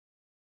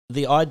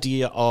the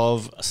idea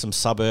of some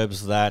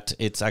suburbs that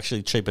it's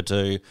actually cheaper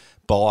to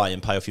buy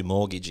and pay off your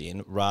mortgage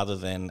in rather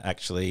than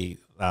actually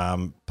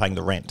paying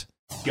the rent.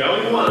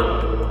 Going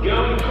once,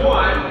 going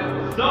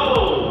twice,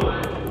 sold!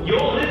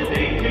 You're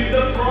listening to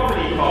The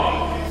Property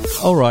Pod.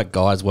 All right,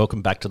 guys,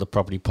 welcome back to The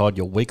Property Pod,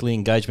 your weekly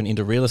engagement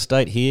into real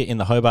estate here in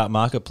the Hobart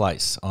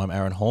Marketplace. I'm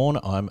Aaron Horn.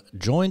 I'm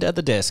joined at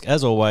the desk,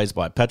 as always,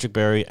 by Patrick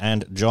Berry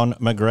and John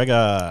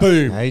McGregor.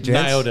 Boom. Hey,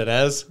 gents. Nailed it,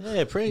 Az.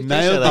 Yeah, pretty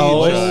Nailed that the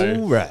intro.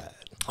 intro. Right.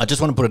 I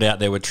just want to put it out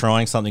there. We're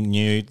trying something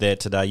new there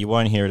today. You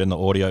won't hear it in the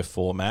audio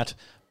format,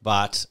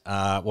 but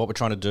what we're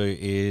trying to do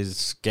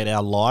is get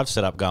our live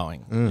setup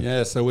going.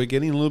 Yeah, so we're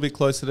getting a little bit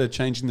closer to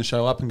changing the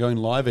show up and going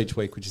live each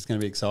week, which is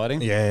going to be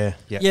exciting. Yeah.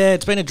 Yeah,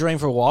 it's been a dream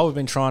for a while. We've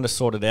been trying to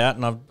sort it out,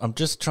 and I'm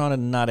just trying to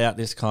nut out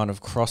this kind of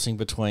crossing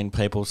between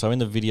people. So in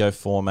the video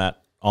format,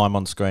 I'm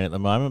on screen at the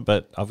moment,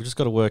 but I've just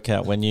got to work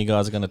out when you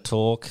guys are going to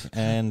talk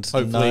and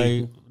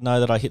Hopefully. know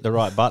that I hit the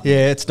right button.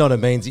 Yeah, it's not a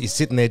means that you're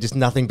sitting there just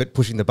nothing but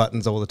pushing the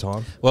buttons all the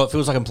time. Well, it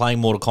feels like I'm playing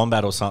Mortal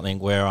Kombat or something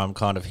where I'm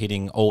kind of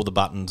hitting all the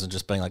buttons and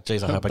just being like,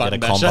 geez, I hope I get a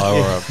Button combo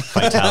masher. or a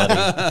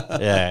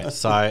fatality. Yeah,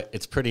 so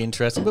it's pretty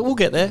interesting, but we'll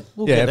get there.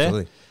 We'll Yeah, get there.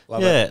 absolutely.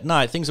 Love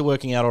No, things are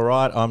working out all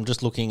right. I'm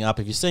just looking up.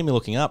 If you see me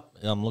looking up,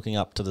 I'm looking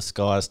up to the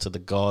skies, to the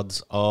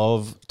gods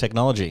of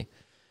technology.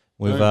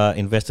 We've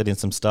invested in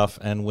some stuff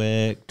and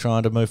we're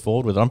trying to move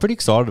forward with it. I'm pretty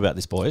excited about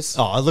this, boys.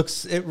 Oh,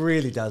 it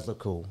really does look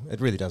cool. It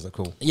really does look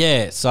cool.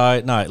 Yeah,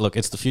 so, no, look,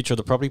 it's the future of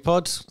the property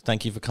pod.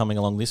 Thank you for coming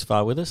along this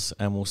far with us,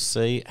 and we'll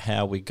see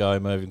how we go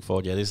moving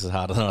forward. Yeah, this is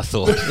harder than I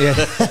thought. Yeah.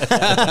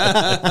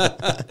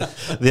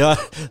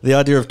 The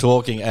idea of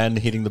talking and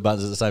hitting the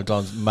buttons at the same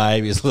time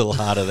maybe is a little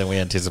harder than we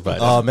anticipated.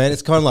 Oh, man,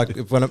 it's kind of like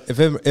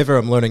if ever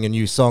I'm learning a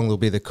new song, there'll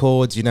be the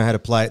chords, you know how to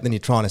play it, then you're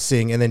trying to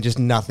sing, and then just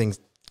nothing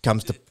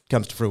comes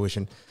to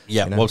fruition.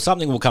 Yeah, you know? well,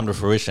 something will come to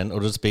fruition. It'll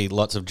just be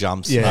lots of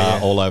jumps Yeah.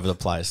 all over the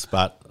place.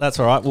 But that's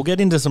all right. We'll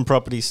get into some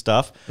property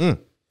stuff.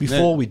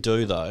 Before we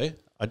do, though,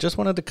 I just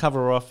wanted to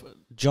cover off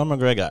John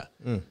McGregor.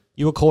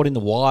 You were caught in the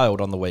wild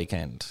on the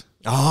weekend.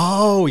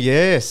 Oh,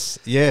 yes.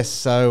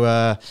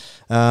 So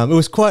it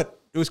was quite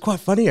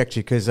funny,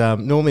 actually, because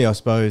normally, I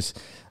suppose,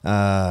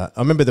 I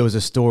remember there was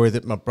a story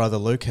that my brother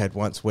Luke had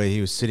once where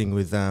he was sitting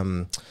with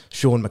Sean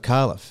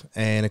McAuliffe.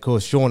 And, of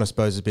course, Sean, I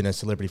suppose, has been a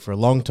celebrity for a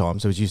long time,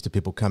 so he's used to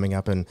people coming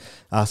up and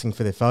asking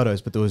for their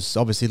photos. But there was,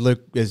 obviously, Luke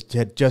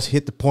had just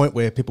hit the point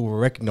where people were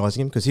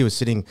recognising him because he was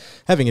sitting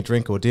having a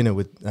drink or dinner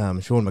with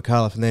Sean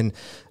McAuliffe. And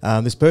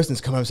then this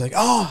person's come over and saying,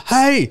 oh,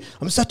 hey,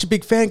 I'm such a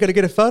big fan, got to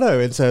get a photo.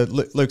 And so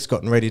Luke's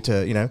gotten ready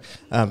to,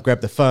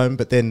 grab the phone.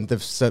 But then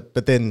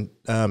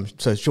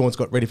so Sean's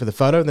got ready for the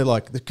photo, and they're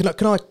like,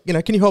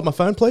 can you hold my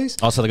phone, please?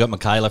 Oh, so they got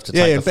McAuliffe to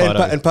take the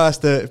photo. And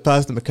passed the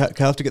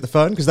McAuliffe to get the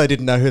phone because they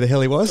didn't know who the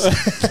hell he was.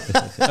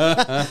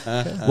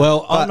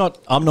 Well,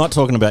 I'm not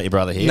talking about your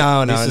brother here.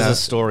 No, This is no. a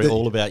story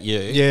all about you.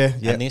 Yeah.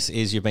 And this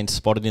is you've been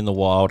spotted in the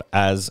wild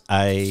as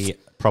a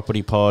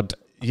property pod.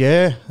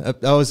 Yeah,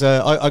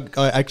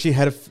 I actually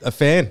had a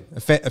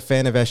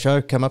fan of our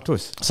show come up to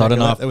us. So I don't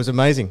know if- It was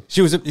amazing.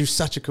 She was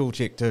such a cool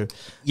chick too.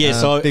 Yeah,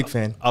 so big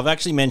fan. I've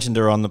actually mentioned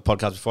her on the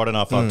podcast before. I don't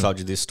know if I've told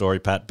you this story,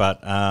 Pat,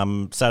 but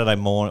Sunday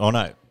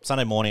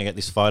morning, I get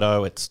this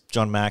photo. It's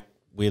John Mack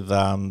with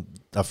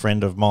a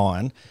friend of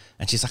mine,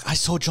 and she's like, I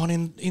saw John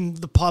in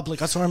the pub.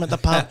 Like, I saw him at the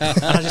pub, and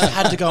I just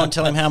had to go and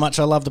tell him how much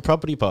I love the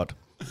property pod.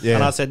 Yeah.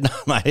 And I said, no,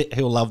 mate,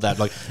 he'll love that.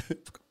 Like,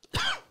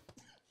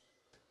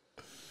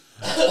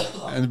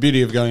 And the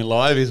beauty of going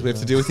live is we have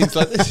to deal with things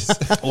like this.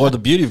 or the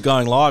beauty of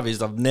going live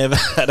is I've never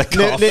had a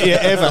cough.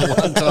 ever.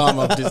 One time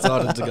I've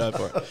decided to go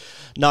for it.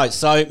 No,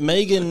 so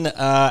Megan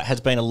has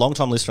been a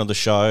long-time listener of the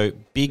show,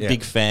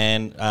 big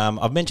fan.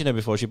 I've mentioned her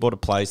before. She bought a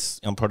place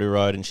on Prodigy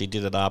Road and she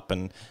did it up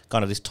and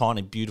kind of this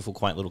tiny, beautiful,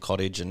 quaint little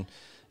cottage. And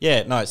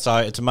so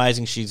it's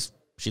amazing.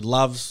 She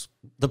loves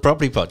the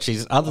property pod.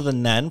 She's, other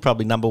than Nan,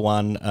 probably number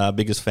one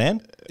biggest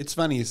fan. It's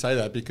funny you say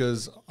that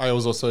because I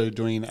was also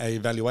doing a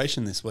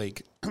valuation this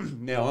week.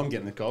 Now I'm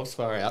getting the coughs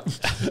far out.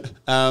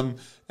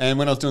 And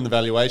when I was doing the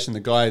valuation, the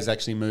guy has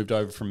actually moved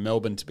over from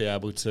Melbourne to be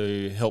able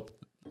to help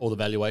all the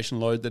valuation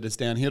load that is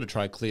down here to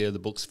try to clear the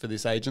books for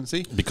this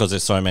agency. Because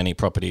there's so many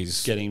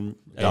properties Going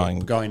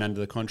under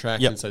the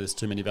contract, Yep. and so there's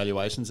too many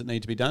valuations that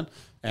need to be done.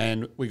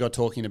 And we got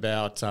talking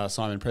about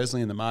Simon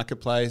Presley in the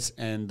marketplace,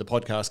 and the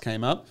podcast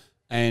came up,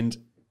 and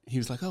he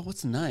was like, oh,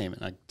 what's the name?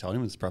 And I told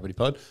him it was Property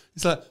Pod.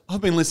 He's like,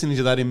 I've been listening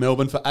to that in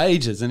Melbourne for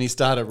ages. And he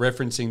started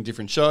referencing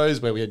different shows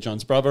where we had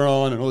John's brother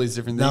on and all these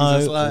different things. I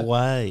was No like,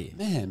 way.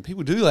 man,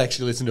 people do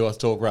actually listen to us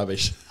talk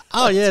rubbish.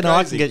 Oh, yeah, It's no,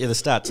 I crazy. can get you the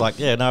stats. Like,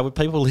 yeah, no,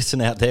 people listen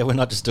out there. We're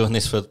not just doing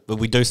this for, but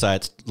we do say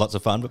it's lots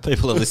of fun, but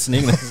people are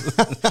listening.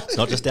 It's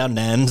not just our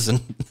nans. And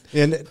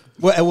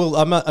I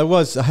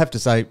have to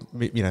say,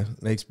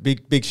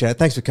 big shout.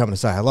 Thanks for coming to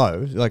say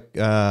hello. Like,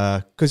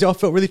 because I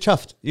felt really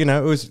chuffed.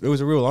 It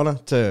was a real honour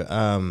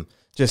to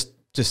just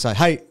say,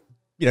 hey,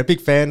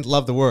 big fan,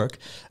 love the work.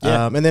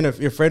 Yeah. And then if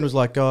your friend was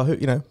like, oh,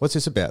 what's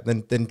this about?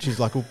 Then she's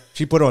like, well,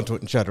 she put onto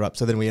it and shut her up.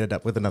 So then we ended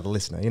up with another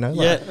listener, No,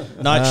 it shout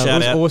was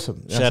out.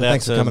 awesome. Shout So out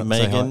thanks for to coming up and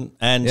say hi. Megan.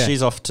 And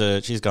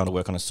Yeah. she's going to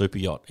work on a super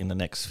yacht in the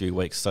next few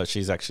weeks. So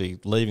she's actually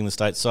leaving the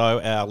States. So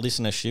our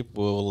listenership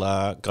will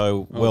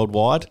go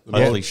worldwide.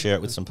 Hopefully share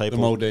it with some The people.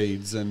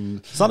 Maldives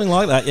and Something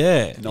like that,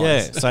 yeah.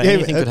 Nice. Yeah. So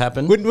anything could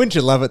happen. Wouldn't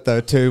you love it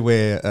though too,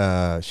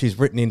 where she's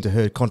written into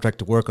her contract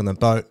to work on the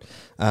boat.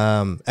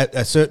 At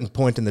a certain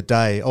point in the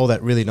day, all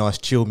that really nice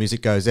chill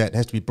music goes out. It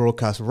has to be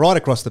broadcast right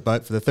across the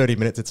boat for the 30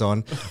 minutes it's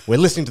on. We're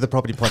listening to the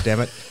Property Pod,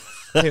 damn it.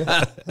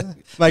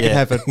 Make it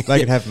happen.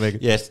 Make it happen, Megan.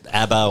 Yes,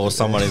 ABBA or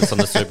someone who's on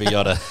the super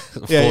yacht are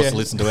forced to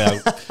listen to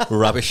our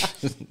rubbish.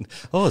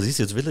 Oh, this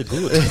is really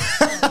good.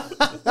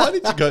 why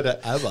did you go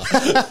to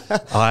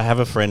ABBA? I have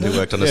a friend who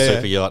worked on a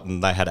super yacht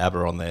and they had ABBA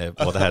on there,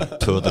 or they had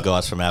two of the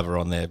guys from ABBA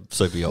on their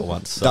super yacht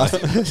once. So.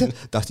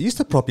 Dusty is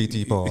the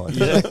Property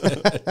Pod.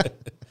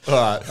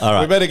 All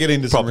right. We better get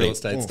into some real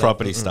estate stuff.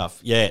 Property stuff.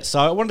 Yeah. So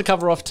I wanted to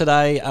cover off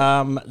today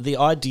the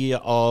idea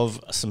of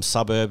some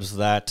suburbs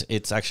that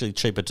it's actually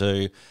cheaper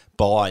to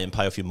buy and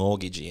pay off your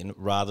mortgage in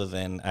rather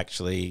than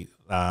actually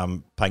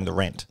paying the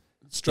rent.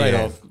 Straight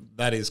off,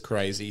 that is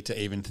crazy to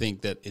even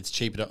think that it's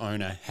cheaper to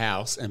own a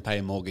house and pay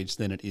a mortgage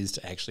than it is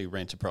to actually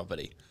rent a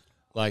property.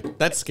 Like,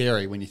 that's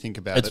scary when you think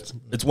about it.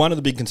 It's one of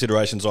the big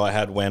considerations I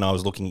had when I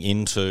was looking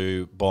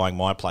into buying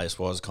my place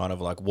was kind of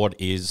like, what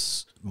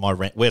is my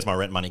rent? Where's my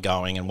rent money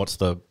going? And what's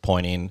the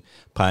point in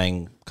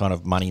paying kind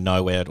of money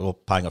nowhere or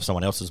paying off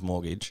someone else's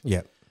mortgage?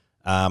 Yeah.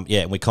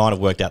 And we kind of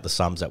worked out the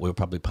sums that we were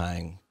probably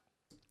paying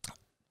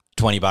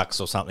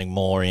 $20 or something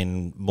more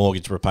in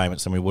mortgage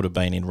repayments than we would have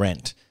been in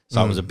rent.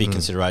 So it was a big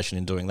consideration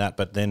in doing that.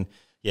 But then,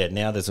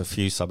 now there's a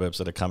few suburbs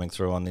that are coming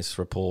through on this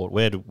report.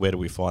 Where do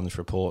we find this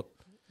report?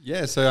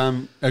 Yeah,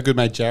 so our good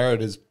mate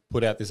Jared has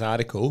put out this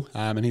article,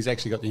 and he's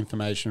actually got the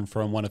information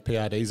from one of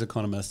PRD's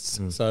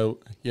economists. So,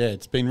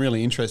 it's been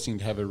really interesting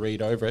to have a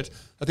read over it.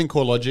 I think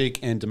CoreLogic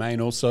and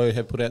Domain also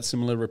have put out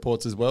similar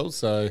reports as well.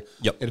 So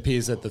it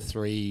appears that the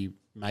three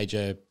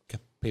major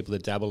people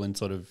that dabble in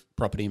sort of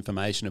property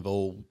information have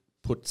all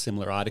put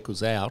similar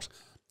articles out.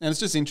 And it's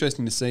just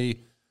interesting to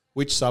see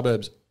which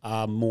suburbs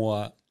are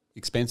more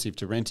expensive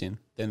to rent in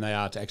than they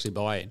are to actually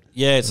buy in.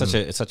 Yeah, it's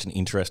such an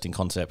interesting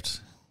concept.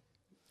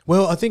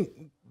 Well, I think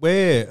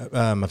where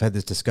I've had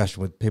this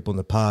discussion with people in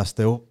the past,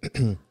 they'll,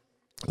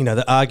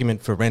 the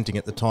argument for renting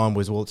at the time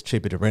was, well, it's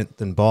cheaper to rent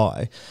than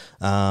buy.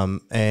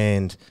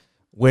 And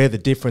where the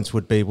difference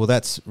would be, well,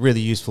 that's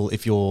really useful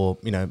if you're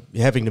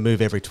having to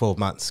move every 12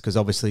 months, because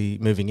obviously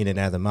moving in and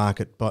out of the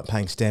market, by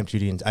paying stamp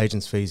duty and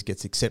agents fees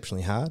gets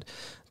exceptionally hard.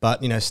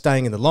 But,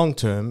 staying in the long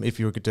term, if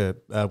you were to,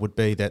 would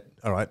be that,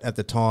 all right, at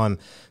the time,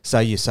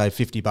 say you save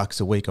 $50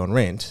 a week on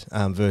rent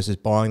versus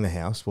buying the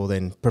house, well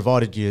then,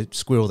 provided you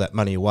squirrel that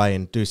money away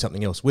and do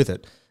something else with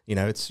it,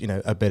 it's,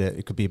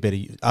 it could be a better,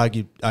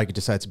 argue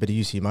to say it's a better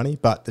use of your money.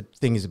 But the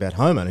thing is about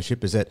home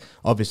ownership is that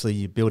obviously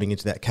you're building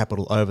into that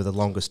capital over the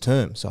longest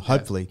term. So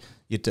hopefully,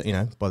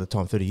 by the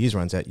time 30 years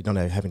runs out, you're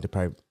not having to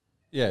pay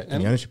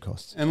any ownership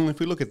costs. And if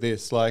we look at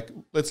this,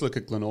 let's look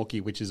at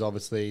Glenorchy, which is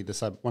obviously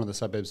one of the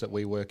suburbs that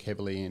we work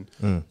heavily in.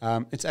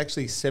 It's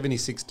actually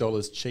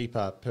 $76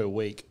 cheaper per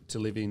week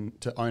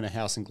to own a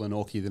house in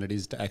Glenorchy than it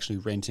is to actually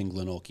rent in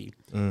Glenorchy.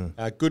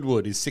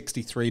 Goodwood is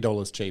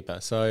 $63 cheaper.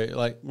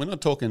 So, we're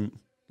not talking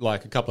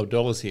like a couple of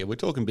dollars here. We're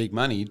talking big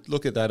money.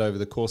 Look at that over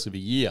the course of a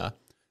year,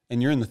 and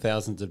you're in the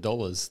thousands of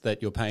dollars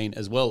that you're paying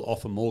as well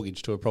off a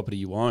mortgage to a property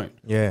you own.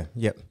 Yeah,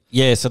 yep.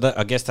 Yeah, so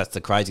I guess that's the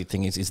crazy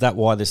thing is that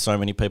why there's so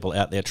many people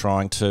out there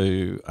trying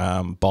to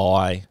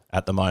buy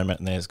at the moment,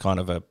 and there's kind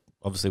of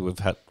obviously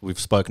we've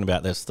spoken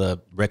about this, the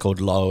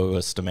record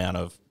lowest amount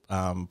of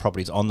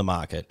properties on the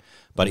market,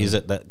 but is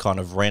it that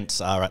kind of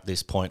rents are at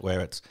this point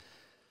where it's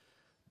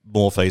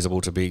more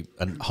feasible to be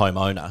a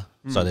homeowner?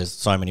 So there's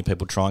so many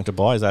people trying to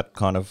buy. Is that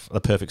kind of the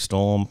perfect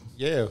storm?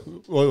 Yeah,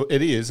 well,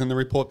 it is. And the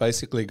report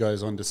basically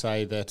goes on to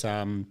say that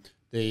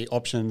the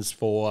options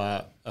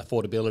for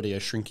affordability are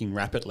shrinking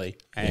rapidly.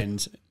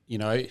 And,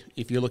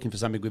 if you're looking for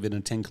something within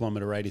a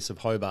 10-kilometre radius of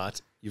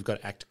Hobart, you've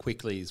got to act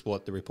quickly is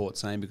what the report's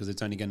saying, because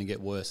it's only going to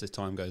get worse as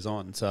time goes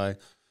on. So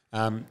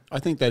I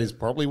think that is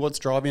probably what's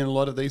driving a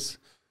lot of these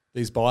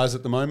buyers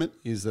at the moment,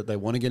 is that they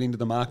want to get into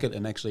the market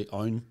and actually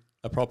own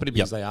a property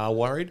because they are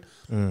worried.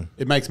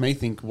 It makes me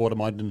think, what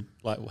am I doing,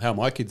 how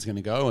my kid's going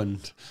to go, and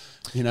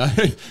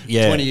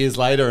 20 years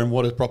later, and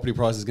what a property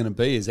price is going to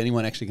be. Is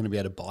anyone actually going to be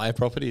able to buy a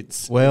property?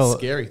 It's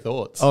scary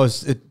thoughts.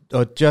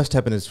 I just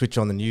happened to switch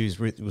on the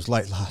news. It was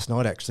late last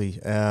night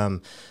actually,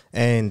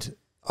 and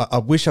I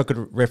wish I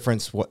could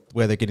reference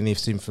where they're getting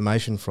this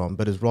information from,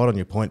 but it's right on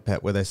your point,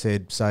 Pat, where they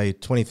said, say,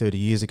 20, 30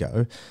 years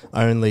ago,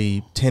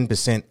 only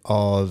 10%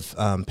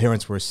 of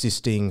parents were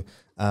assisting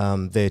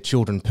their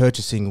children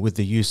purchasing with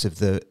the use of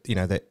the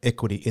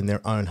equity in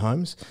their own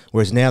homes,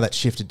 whereas now that's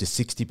shifted to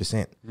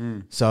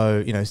 60%.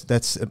 So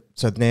that's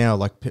so now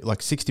like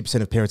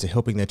 60% of parents are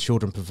helping their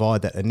children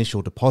provide that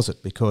initial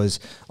deposit because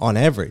on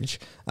average,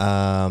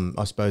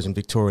 I suppose in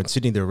Victoria and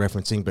Sydney they're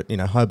referencing, but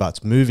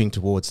Hobart's moving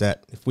towards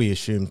that. If we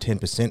assume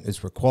 10%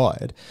 is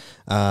required,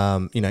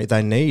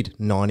 they need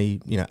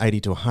 90, 80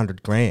 to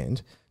 100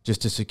 grand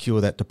just to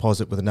secure that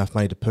deposit with enough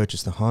money to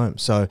purchase the home.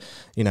 So,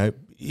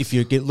 if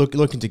you're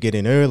looking to get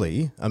in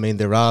early, I mean,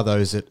 there are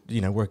those that,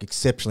 work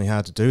exceptionally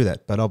hard to do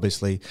that. But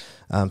obviously,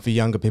 for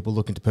younger people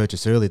looking to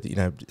purchase early,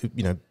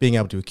 being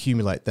able to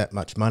accumulate that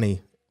much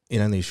money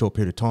in only a short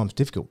period of time is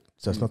difficult.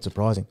 So it's not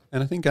surprising.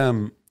 And I think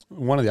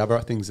one of the other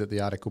things that the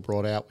article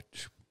brought out,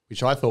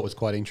 which I thought was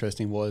quite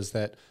interesting, was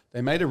that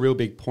they made a real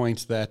big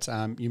point that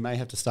you may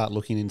have to start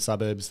looking in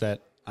suburbs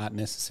that aren't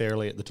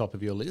necessarily at the top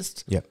of your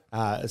list. Yep.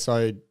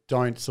 So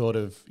don't sort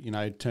of,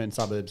 turn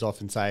suburbs off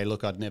and say,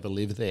 look, I'd never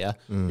live there,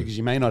 because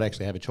you may not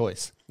actually have a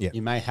choice. Yep.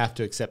 You may have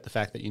to accept the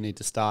fact that you need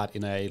to start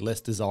in a less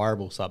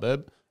desirable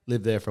suburb,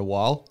 live there for a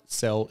while,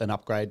 sell and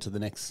upgrade to the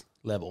next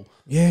level.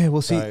 Yeah,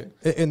 well, see,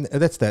 and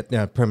that's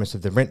that premise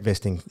of the rent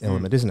vesting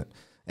element, isn't it?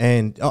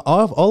 And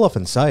I'll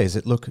often say is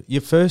that, look,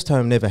 your first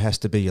home never has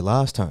to be your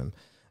last home.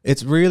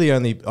 It's really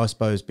only, I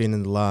suppose, been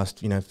in the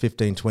last,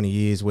 15, 20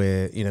 years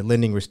where,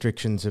 lending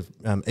restrictions have,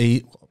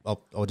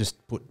 I'll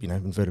just put,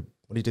 inverted,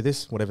 what do you do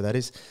this? Whatever that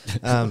is.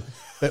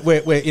 But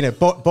where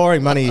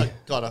borrowing money.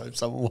 God, I hope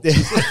someone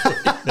watches.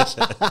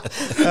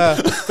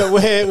 But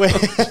where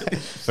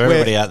for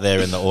everybody out there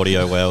in the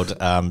audio world,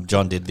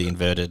 John did the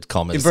inverted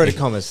commas. Inverted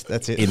commas,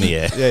 that's it. In the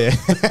air. Yeah.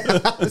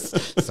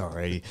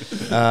 Sorry.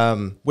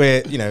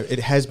 Where, it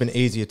has been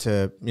easier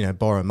to,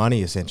 borrow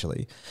money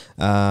essentially.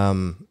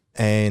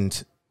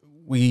 And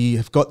we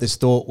have got this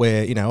thought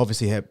where,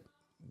 obviously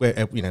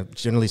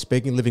generally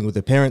speaking, living with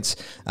their parents,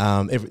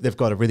 they've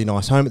got a really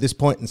nice home at this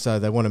point, and so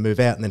they want to move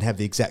out and then have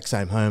the exact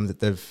same home that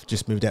they've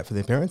just moved out for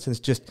their parents. And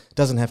it just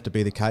doesn't have to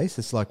be the case.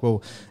 It's like,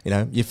 well,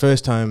 your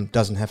first home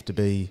doesn't have to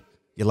be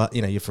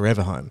your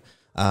forever home.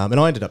 And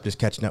I ended up just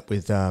catching up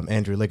with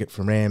Andrew Leggett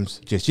from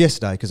Rams just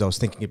yesterday because I was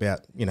thinking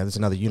about, there's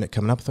another unit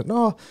coming up. I thought,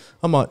 no,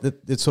 I might.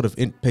 It sort of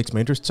piques my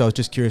interest. So I was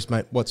just curious,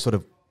 mate, what sort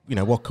of,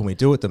 what can we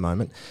do at the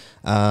moment?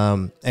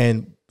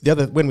 And the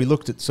other, when we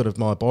looked at sort of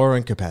my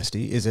borrowing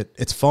capacity, is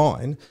it's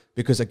fine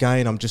because,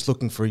 again, I'm just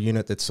looking for a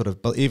unit that's sort of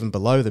even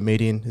below the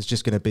median. It's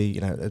just going to be,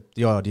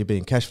 the idea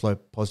being cash flow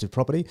positive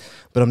property,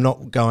 but I'm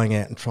not going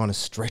out and trying to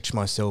stretch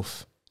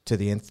myself to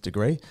the nth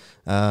degree.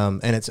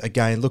 And it's,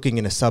 again, looking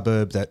in a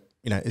suburb that,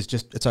 is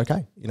just, it's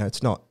okay.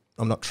 It's not,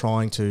 I'm not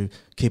trying to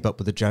keep up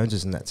with the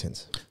Joneses in that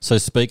sense. So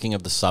speaking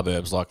of the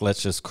suburbs, like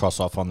let's just cross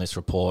off on this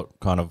report,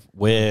 kind of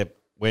where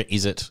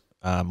is it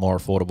more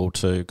affordable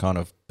to kind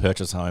of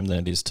purchase a home than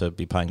it is to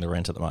be paying the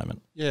rent at the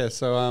moment? Yeah,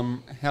 so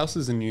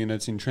houses and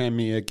units in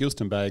Tranmere,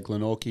 Gilston Bay,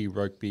 Glenorchy,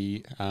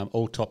 Rokeby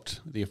all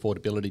topped the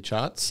affordability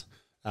charts.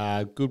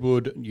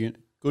 Goodwood,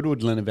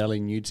 Lenna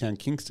Valley, Newtown,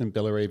 Kingston,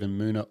 Bellarive and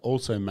Moona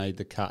also made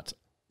the cut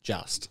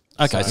just.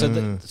 Okay, so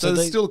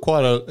there's still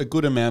quite a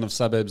good amount of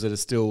suburbs that are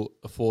still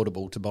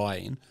affordable to buy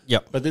in.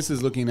 Yep. But this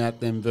is looking at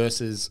them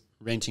versus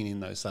renting in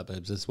those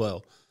suburbs as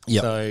well.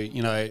 Yep.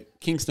 So,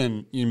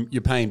 Kingston,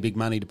 you're paying big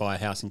money to buy a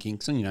house in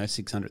Kingston,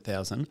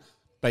 $600,000,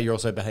 but you're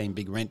also paying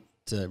big rent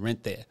to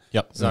rent there.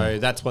 Yep. So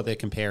that's what they're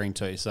comparing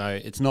to. So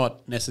it's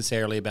not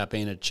necessarily about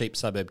being a cheap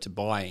suburb to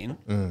buy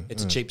in.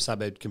 It's a cheap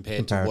suburb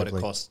compared to what it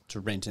costs to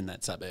rent in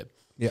that suburb.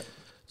 Yep.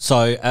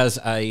 So as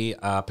a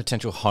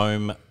potential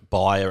home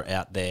buyer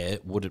out there,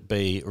 would it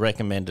be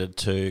recommended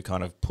to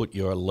kind of put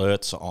your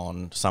alerts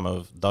on some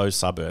of those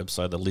suburbs,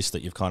 so the list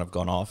that you've kind of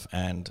gone off,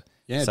 and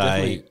say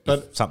definitely. But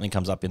if something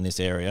comes up in this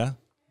area,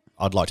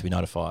 I'd like to be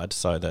notified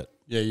so that...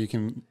 Yeah, you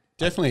can...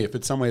 Definitely, if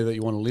it's somewhere that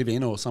you want to live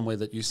in or somewhere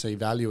that you see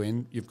value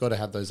in, you've got to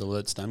have those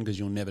alerts done because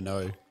you'll never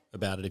know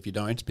about it if you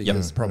don't,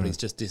 because properties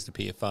just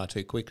disappear far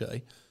too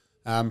quickly.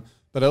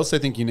 But I also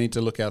think you need to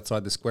look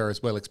outside the square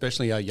as well,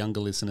 especially our younger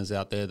listeners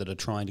out there that are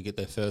trying to get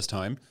their first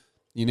home.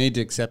 You need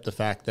to accept the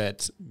fact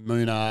that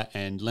Moona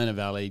and Lenna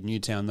Valley,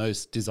 Newtown,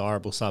 those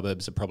desirable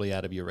suburbs are probably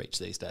out of your reach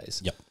these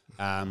days.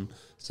 Yep.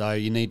 So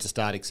you need to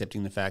start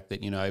accepting the fact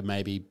that,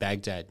 maybe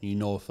Baghdad, New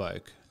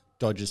Norfolk,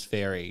 Dodgers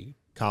Ferry,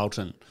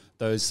 Carlton,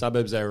 those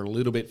suburbs that are a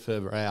little bit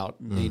further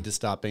out need to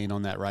start being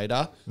on that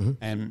radar.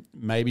 And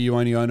maybe you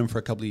only own them for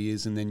a couple of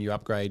years and then you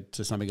upgrade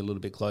to something a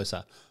little bit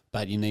closer.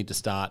 But you need to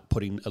start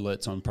putting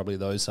alerts on probably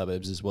those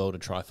suburbs as well to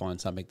try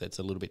find something that's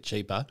a little bit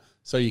cheaper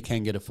so you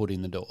can get a foot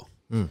in the door.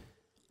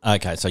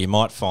 Okay, so you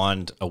might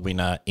find a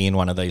winner in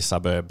one of these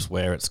suburbs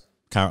where it's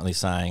currently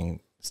saying...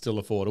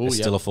 Still affordable. It's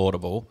still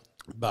affordable.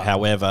 But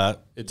however,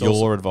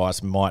 your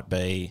advice might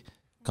be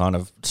kind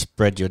of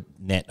spread your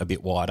net a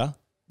bit wider.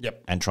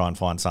 Yep. And try and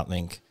find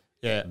something.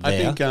 Yeah, there.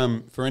 I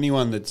think for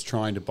anyone that's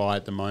trying to buy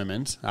at the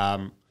moment,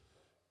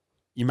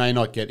 you may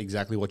not get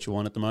exactly what you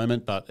want at the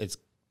moment, but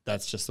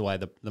that's just the way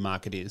the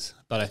market is.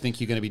 But I think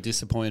you're going to be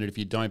disappointed if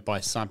you don't buy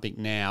something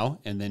now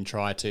and then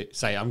try to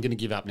say, I'm going to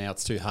give up now,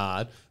 it's too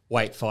hard,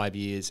 wait 5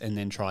 years and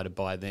then try to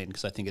buy then,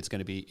 because I think it's going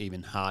to be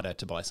even harder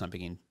to buy something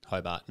in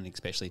Hobart and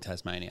especially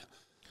Tasmania.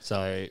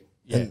 So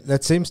yeah, and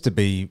that seems to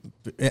be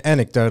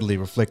anecdotally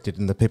reflected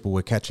in the people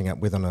we're catching up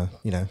with on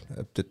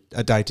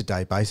a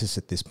day-to-day basis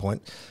at this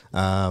point.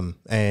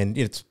 And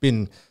it's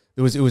been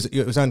it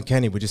was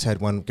uncanny. We just had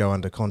one go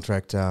under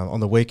contract on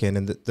the weekend,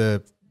 and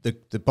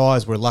the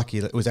buyers were lucky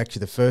that it was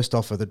actually the first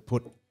offer that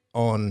put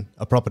on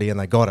a property and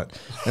they got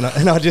it. And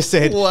I just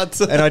said,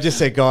 What? And I just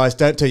said, guys,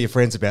 don't tell your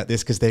friends about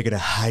this because they're going to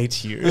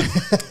hate you.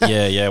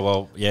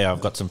 I've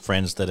got some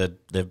friends that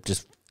they've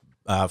just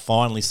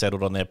finally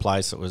settled on their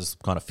place. It was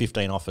kind of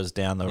 15 offers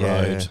down the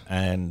road,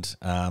 and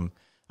I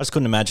just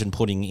couldn't imagine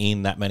putting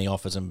in that many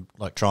offers and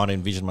like trying to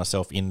envision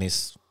myself in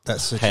this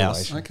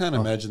house. I can't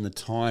imagine the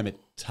time it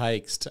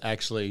takes to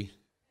actually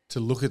to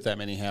look at that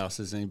many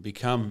houses and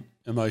become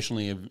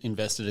emotionally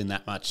invested in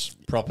that much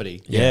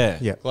property. Yeah.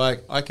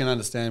 Like, I can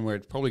understand where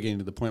it's probably getting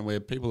to the point where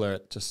people are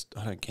just,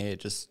 I don't care,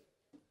 just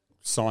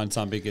sign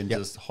something and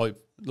just hope.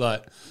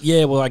 Like,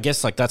 yeah, well, I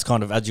guess like that's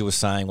kind of, as you were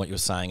saying, what you were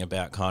saying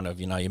about kind of,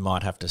 you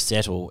might have to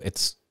settle.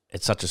 It's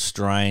such a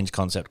strange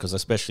concept because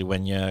especially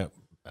when you're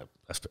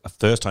a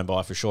first home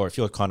buyer for sure, if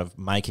you're kind of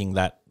making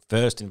that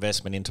first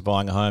investment into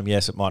buying a home,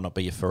 yes, it might not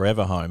be your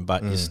forever home,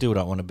 but you still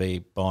don't want to be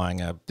buying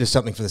just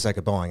something for the sake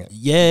of buying it.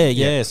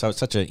 Yeah. So it's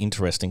such an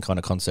interesting kind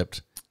of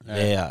concept.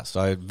 Yeah.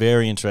 So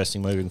very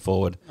interesting moving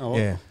forward. oh,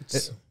 well,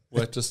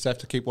 we'll just have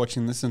to keep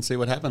watching this and see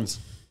what happens.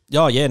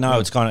 Oh, yeah, no,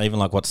 it's kind of even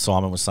like what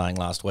Simon was saying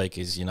last week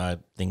is,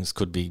 things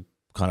could be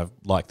kind of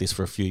like this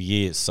for a few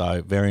years.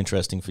 So very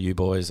interesting for you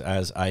boys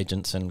as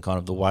agents and kind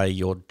of the way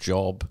your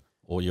job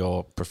or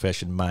your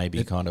profession may be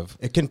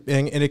It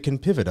can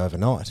pivot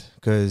overnight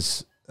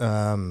because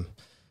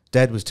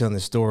Dad was telling the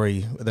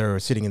story. They were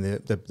sitting in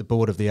the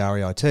board of the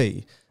REIT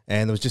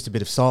and there was just a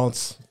bit of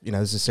silence.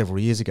 This is several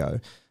years ago.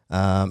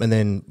 And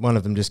then one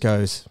of them just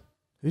goes,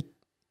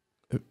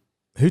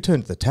 who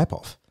turned the tap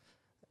off?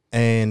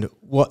 And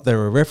what they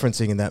were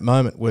referencing in that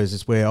moment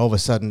is where all of a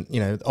sudden,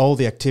 all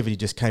the activity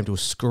just came to a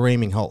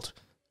screaming halt,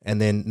 and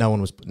then no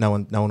one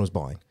was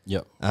buying.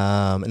 Yep.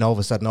 And all of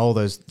a sudden, all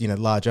those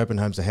large open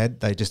homes they had,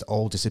 they just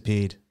all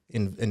disappeared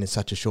in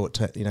such a short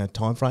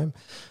time frame.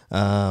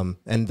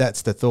 And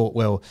that's the thought.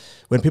 Well,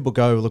 when people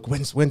go, look,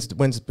 when's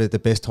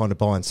the best time to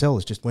buy and sell?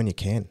 Is just when you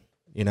can.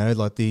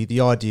 Like the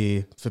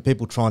idea for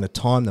people trying to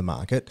time the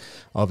market,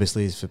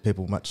 obviously, is for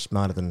people much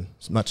smarter than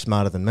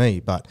me.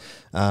 But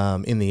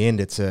in the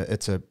end, it's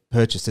a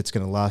purchase that's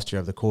going to last you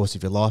over the course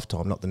of your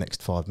lifetime, not the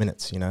next 5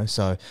 minutes.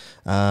 So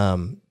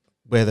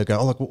where they go,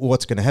 oh, look,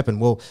 what's going to happen?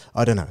 Well,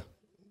 I don't know.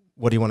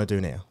 What do you want to do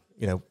now?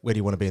 Where do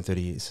you want to be in 30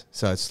 years?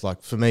 So it's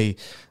like for me,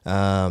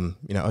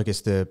 I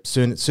guess the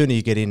sooner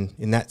you get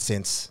in that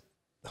sense,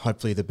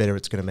 hopefully, the better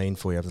it's going to mean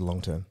for you over the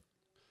long term.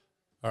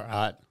 All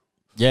right.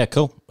 Yeah,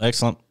 cool.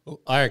 Excellent. Well,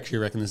 I actually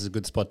reckon this is a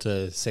good spot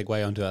to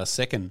segue onto our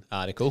second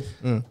article.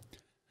 Mm.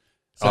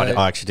 So,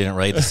 I actually didn't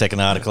read the second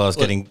article. I was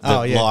getting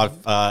the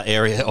live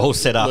area all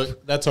set up.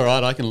 Look, that's all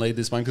right. I can lead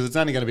this one because it's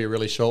only going to be a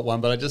really short one,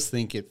 but I just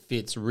think it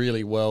fits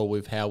really well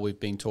with how we've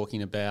been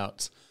talking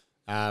about,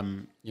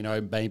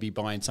 maybe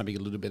buying something a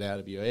little bit out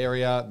of your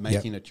area,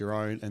 making it your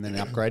own, and then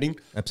upgrading.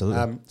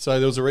 Absolutely. So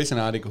there was a recent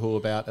article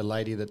about a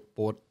lady that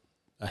bought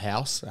a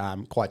house,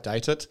 quite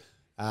dated.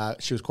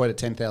 She was quoted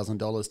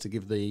 $10,000 to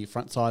give the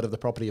front side of the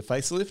property a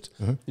facelift,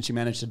 and she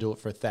managed to do it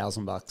for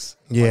 $1,000.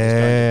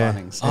 Yeah,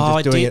 and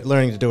just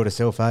learning to do it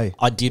herself. I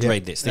did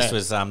read this. This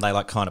was they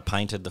like kind of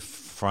painted the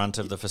front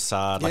of the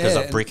facade like it was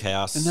a brick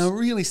house. And they were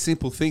really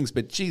simple things,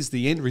 but geez,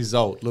 the end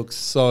result looks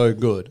so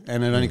good,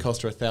 and it only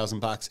cost her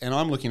 $1,000. And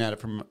I'm looking at it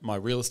from my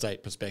real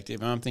estate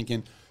perspective, and I'm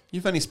thinking,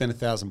 you've only spent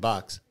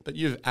 $1,000, but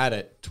you've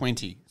added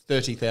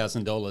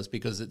 $30,000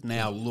 because it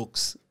now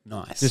looks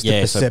nice. Just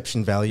the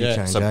perception value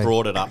change. So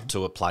brought it up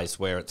to a place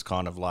where it's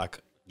kind of like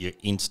your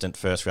instant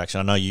first reaction.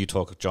 I know you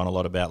talk, John, a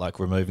lot about like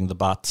removing the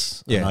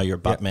butts. I know you're a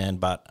butt man,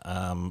 but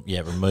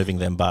removing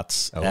them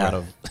butts out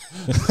of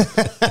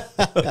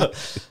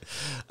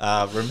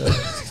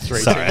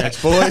Three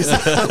teenage boys.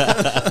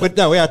 But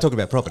no, we are talking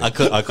about property.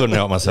 I couldn't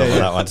help myself with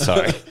that one.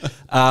 Sorry.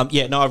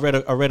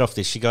 I read off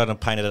this. She got and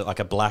painted it like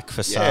a black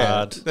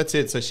facade. Yeah, that's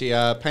it. So she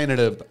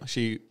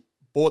she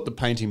bought the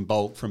paint in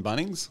bulk from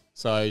Bunnings.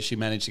 So she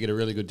managed to get a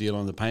really good deal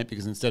on the paint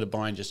because instead of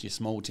buying just your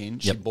small tin,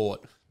 she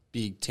bought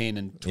big 10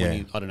 and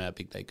 20. I don't know how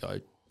big they go.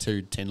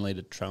 2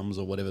 10-litre drums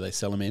or whatever they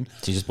sell them in.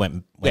 She just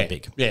went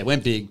big. Yeah,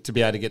 went big to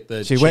be able to get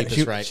the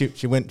cheapest rate.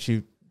 She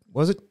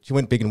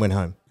went big and went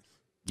home.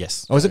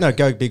 Yes. Or was it no,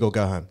 go big or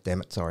go home? Damn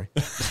it, sorry.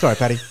 Sorry,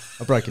 Paddy.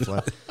 I broke your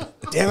flow.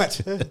 Damn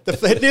it.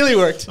 It nearly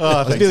worked.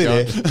 Oh, thanks, nearly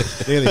God.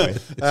 there. Nearly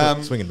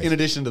there. Swinging me. In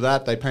addition to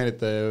that, they painted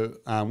the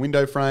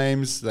window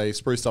frames, they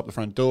spruced up the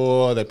front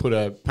door, they put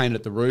a paint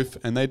at the roof,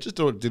 and they just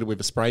did it with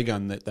a spray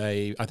gun that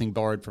they, I think,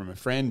 borrowed from a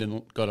friend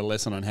and got a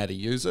lesson on how to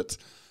use it.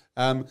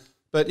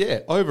 But yeah,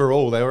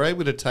 overall, they were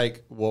able to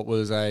take what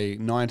was a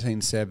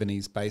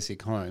 1970s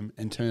basic home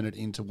and turn it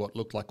into what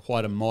looked like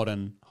quite a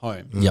modern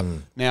home. Yep.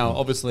 Now,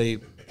 obviously,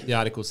 the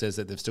article says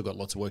that they've still got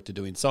lots of work to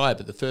do inside,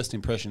 but the first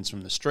impressions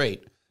from the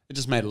street, it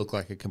just made it look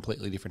like a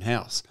completely different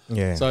house.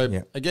 Yeah, So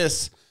yeah. I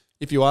guess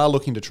if you are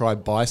looking to try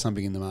buy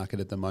something in the market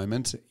at the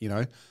moment,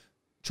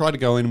 try to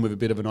go in with a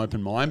bit of an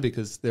open mind,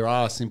 because there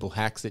are simple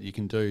hacks that you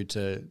can do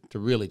to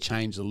really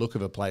change the look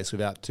of a place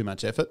without too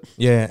much effort.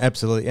 Yeah,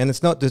 absolutely. And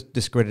it's not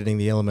discrediting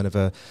the element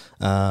of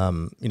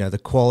the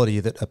quality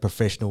that a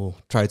professional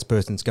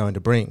tradesperson's going to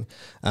bring.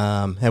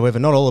 However,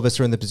 not all of us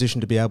are in the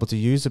position to be able to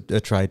use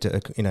a trade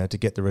to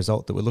get the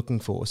result that we're looking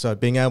for. So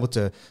being able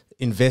to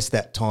invest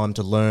that time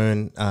to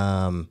learn,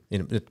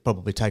 it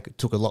probably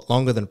took a lot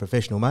longer than a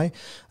professional may.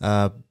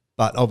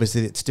 But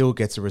obviously, it still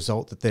gets a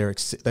result that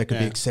they could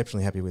be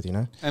exceptionally happy with,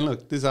 And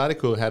look, this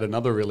article had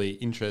another really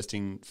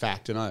interesting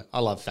fact, and I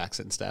love facts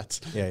and stats.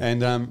 Yeah.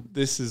 And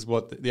this is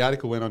what the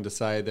article went on to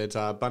say, that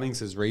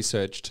Bunnings has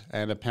researched,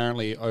 and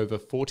apparently over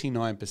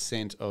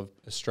 49% of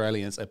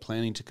Australians are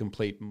planning to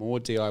complete more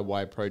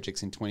DIY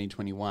projects in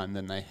 2021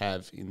 than they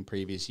have in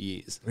previous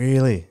years.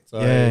 Really?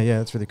 So yeah,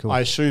 that's really cool.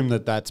 I assume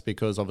that's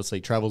because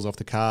obviously travel's off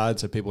the card,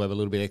 so people have a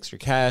little bit extra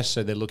cash,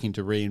 so they're looking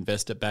to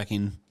reinvest it back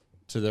in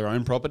to their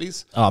own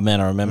properties. Oh man,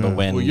 I remember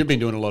when. Well, you've been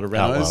doing a lot of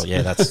renos. Oh, well,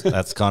 yeah,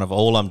 that's kind of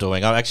all I'm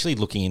doing. I'm actually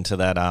looking into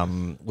that.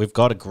 We've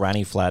got a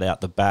granny flat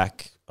out the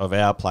back of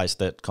our place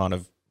that kind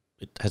of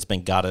it has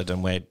been gutted,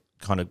 and we're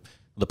kind of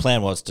the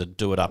plan was to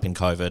do it up in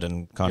COVID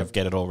and kind of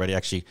get it all ready.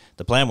 Actually,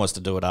 the plan was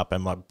to do it up,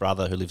 and my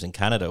brother who lives in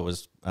Canada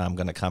was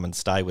going to come and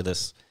stay with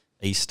us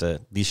Easter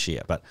this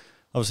year, but.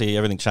 Obviously,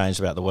 everything changed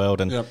about the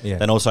world, and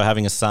then also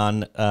having a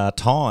son,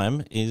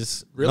 time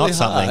is really not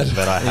something hard.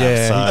 that I have.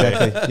 Yeah, so,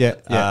 exactly.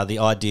 Yeah. the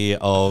idea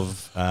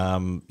of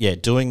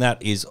doing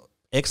that is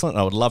excellent.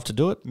 I would love to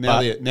do it.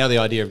 Now the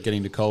idea of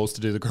getting to Coles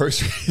to do the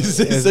groceries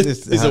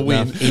is a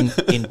win.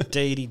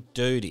 Indeedy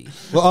doody.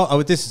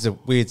 Well, this is a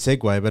weird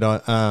segue, but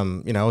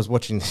I was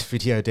watching this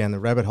video down the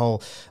rabbit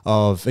hole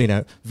of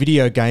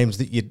video games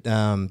that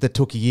that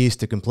took years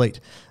to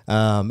complete,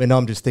 and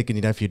I'm just thinking,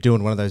 if you're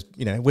doing one of those,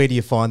 where do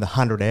you find the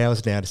 100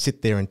 hours now to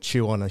sit there and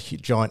chew on a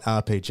giant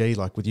RPG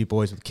like with you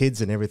boys with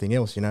kids and everything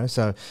else,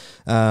 So,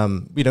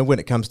 when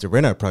it comes to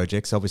reno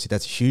projects, obviously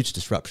that's a huge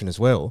disruption as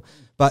well.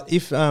 But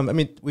if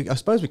I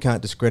suppose we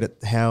can't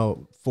discredit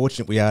how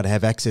fortunate we are to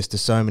have access to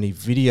so many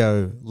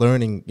video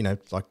learning,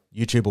 like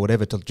YouTube or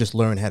whatever, to just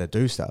learn how to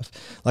do stuff.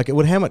 Like,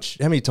 how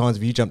many times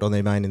have you jumped on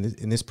there, Main,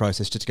 in this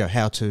process just to go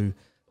how to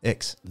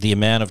X? The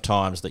amount of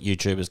times that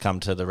YouTube has come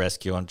to the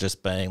rescue on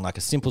just being like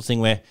a simple thing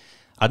where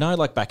I know,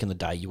 like back in the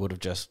day, you would have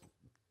just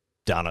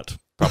done it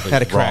probably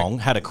had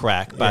a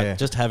crack, but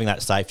just having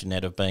that safety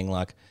net of being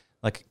like,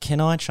 can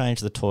I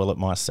change the toilet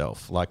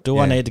myself? Like, do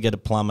I need to get a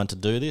plumber to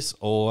do this,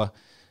 or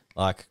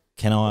like,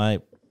 can I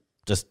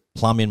just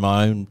plumb in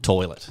my own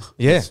toilet?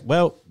 Yeah.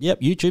 Well, yep,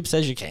 YouTube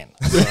says you can.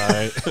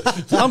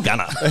 So I'm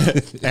gonna.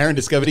 Aaron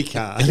discovered he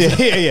can't.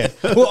 Yeah.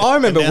 Well, I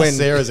remember when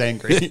Sarah's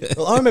angry.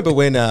 Well, I remember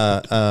when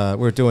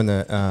we were doing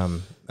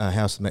the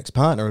house with my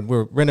ex-partner, and we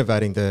were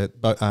renovating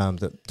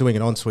doing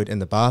an ensuite in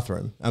the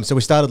bathroom. So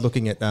we started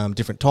looking at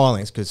different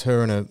tilings, because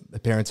her and her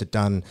parents had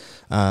done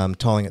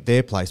tiling at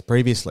their place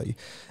previously,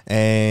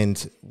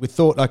 and we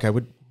thought, okay,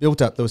 we'd built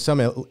up. There was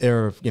some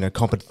error of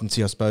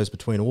competency, I suppose,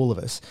 between all of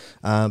us.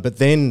 But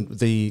then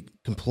the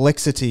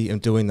complexity of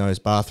doing those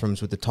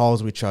bathrooms with the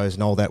tiles we chose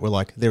and all that, we're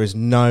like, there is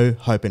no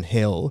hope in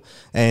hell.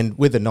 And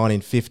with the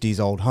 1950s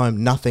old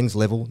home, nothing's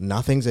level,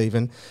 nothing's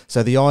even.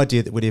 So the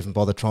idea that we'd even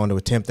bother trying to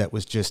attempt that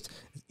was just,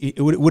 it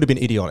would have been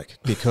idiotic,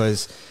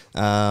 because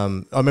I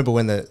remember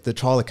when the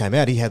tiler came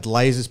out, he had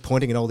lasers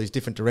pointing in all these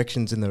different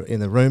directions in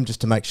the room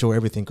just to make sure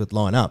everything could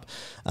line up.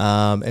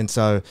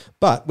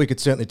 But we could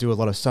certainly do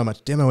so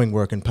much demoing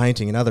work and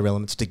painting and other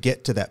elements to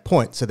get to that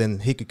point. So then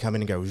he could come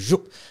in and go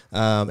zoop,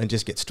 and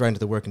just get straight into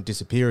the work and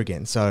disappear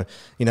again. So,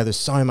 there's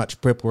so much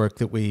prep work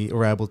that we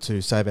were able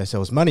to save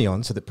ourselves money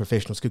on, so that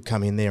professionals could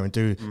come in there and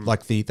do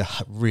like the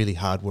really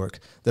hard work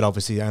that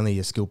obviously only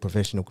a skilled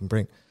professional can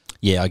bring.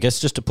 Yeah, I guess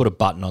just to put a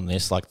button on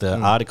this, like the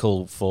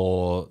article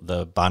for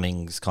the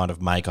Bunnings kind of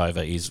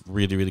makeover is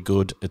really, really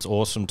good. It's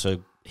awesome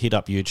to hit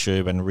up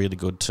YouTube, and really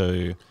good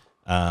to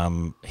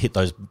hit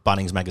those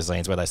Bunnings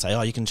magazines where they say,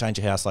 oh, you can change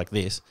your house like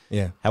this.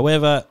 Yeah.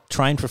 However,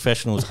 trained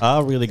professionals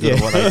are really good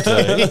at what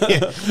they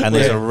do. And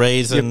there's a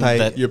reason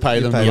that you pay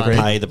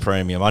the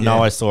premium. I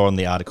know I saw on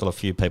the article a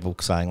few people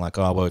saying like,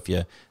 oh, well, if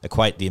you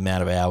equate the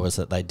amount of hours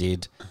that they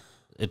did,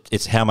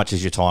 it's how much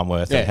is your time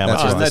worth, and how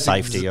much is the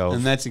safety of.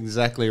 And that's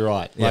exactly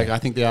right. Yeah. Like, I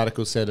think the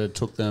article said it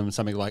took them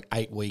something like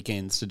 8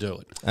 weekends to do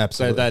it.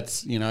 Absolutely.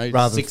 So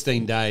that's,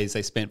 16 days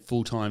they spent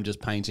full time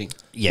just painting.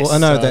 Yes. Well, I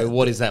know so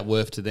what is that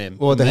worth to them?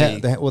 Well,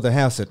 the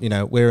house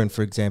that we're in,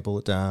 for example,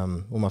 at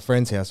my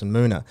friend's house in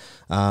Moona,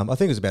 I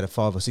think it was about a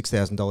 $5,000 or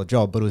 $6,000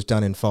 job, but it was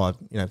done in 4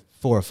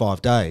 or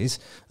 5 days,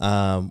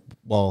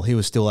 while he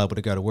was still able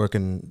to go to work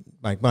and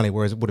make money,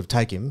 whereas it would have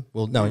taken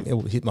him, it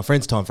would hit my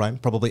friend's time frame,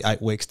 probably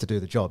 8 weeks to do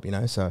the job,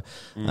 So,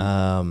 in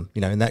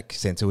that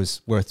sense, it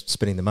was worth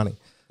spending the money.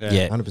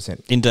 Yeah,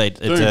 100%. Indeed,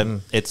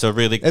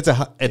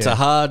 it's a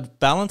hard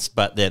balance,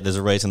 but there's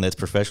a reason there's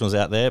professionals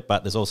out there.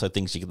 But there's also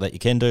things that you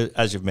can do,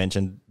 as you've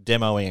mentioned.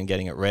 Demoing and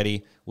getting it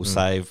ready will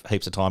save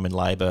heaps of time and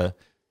labour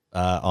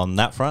on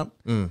that front.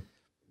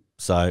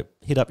 So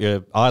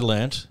I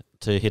learnt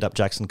to hit up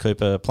Jackson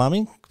Cooper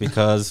Plumbing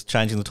because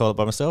changing the toilet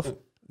by myself,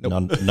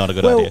 not a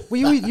good idea.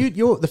 Well,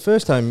 you're the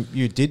first time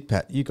you did,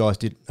 Pat, you guys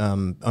did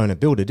own a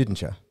builder,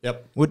 didn't you?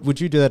 Yep.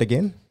 Would you do that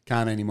again?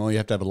 Can't anymore. You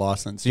have to have a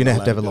license. You don't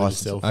have to have a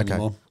license. Okay.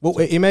 Anymore. Well,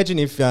 imagine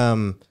if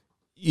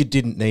you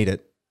didn't need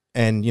it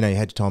and, you had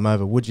your time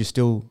over. Would you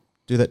still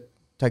do that,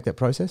 take that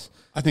process?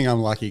 I think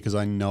I'm lucky because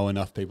I know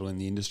enough people in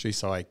the industry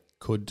so I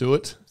could do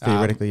it.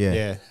 Theoretically, yeah.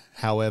 Yeah.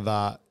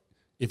 However,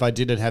 if I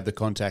didn't have the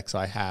contacts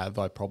I have,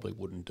 I probably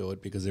wouldn't do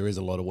it because there is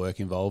a lot of work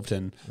involved.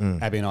 And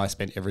Abby and I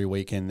spent every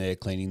weekend there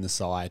cleaning the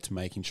site,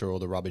 making sure all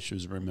the rubbish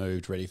was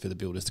removed, ready for the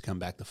builders to come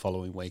back the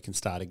following week and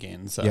start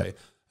again. So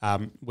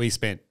we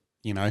spent,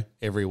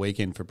 every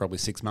weekend for probably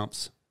 6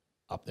 months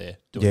up there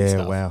doing stuff.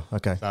 Yeah, wow.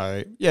 Okay.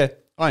 So, yeah,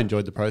 I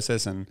enjoyed the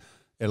process and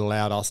it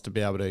allowed us to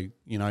be able to,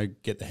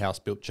 get the house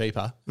built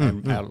cheaper.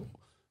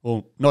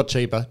 Well, not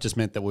cheaper, just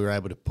meant that we were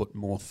able to put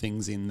more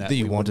things in that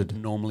you we wanted.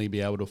 wouldn't normally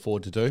be able to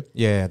afford to do.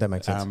 Yeah, that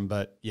makes sense.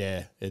 But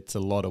yeah, it's a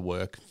lot of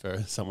work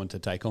for someone to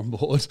take on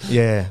board.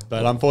 Yeah.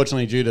 But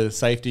unfortunately, due to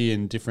safety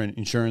and different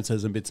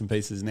insurances and bits and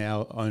pieces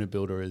now, owner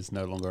builder is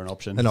no longer an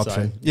option.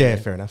 So, yeah,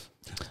 fair enough.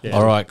 Yeah.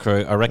 All right,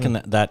 crew. I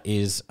reckon that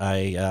is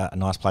a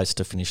nice place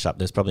to finish up.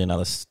 There's probably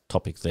another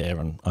topic there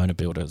on owner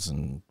builders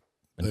and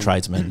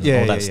tradesmen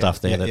and all that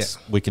stuff there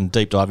we can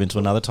deep dive into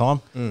another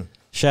time.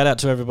 Shout out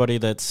to everybody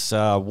that's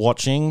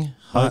watching.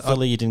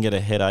 Hopefully you didn't get a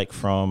headache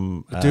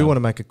from... I do want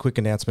to make a quick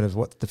announcement of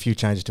what the few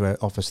changes to our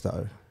office,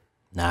 though.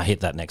 Nah, hit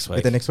that next week.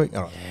 Hit that next week?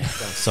 All right. Yeah,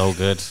 it's all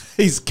good.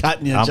 He's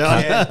cutting you,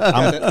 John.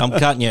 I'm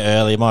cutting you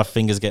early. My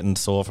finger's getting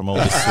sore from all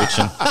this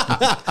switching.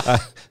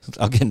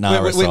 I'll get an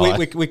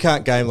RSI. We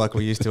can't game like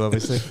we used to,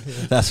 obviously.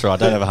 That's right. I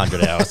don't have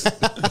 100 hours.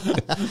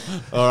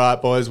 All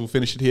right, boys. We'll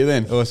finish it here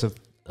then. Awesome.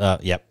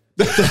 Yep.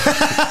 2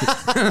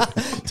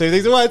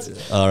 things at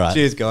once. All right.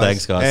 Cheers, guys.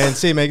 Thanks, guys. And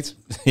see you, mates.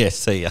 Yeah,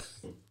 see ya.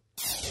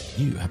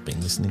 You have been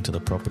listening to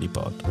The Property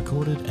Pod,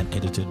 recorded and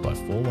edited by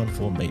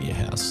 414 Media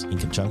House in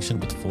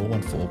conjunction with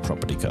 414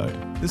 Property Code.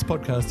 This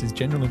podcast is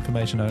general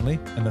information only,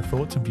 and the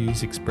thoughts and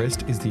views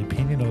expressed is the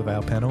opinion of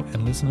our panel,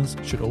 and listeners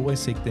should always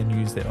seek then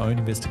use their own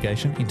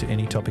investigation into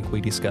any topic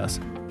we discuss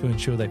to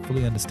ensure they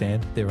fully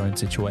understand their own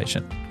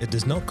situation. It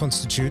does not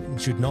constitute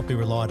and should not be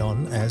relied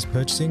on as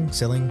purchasing,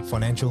 selling,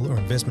 financial or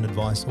investment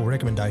advice or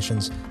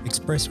recommendations,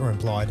 express or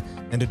implied,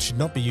 and it should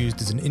not be used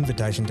as an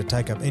invitation to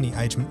take up any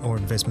agent or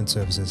investment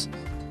services.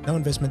 No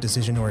investment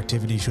decision or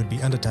activity should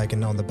be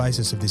undertaken on the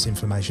basis of this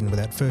information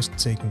without first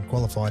seeking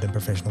qualified and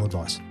professional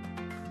advice.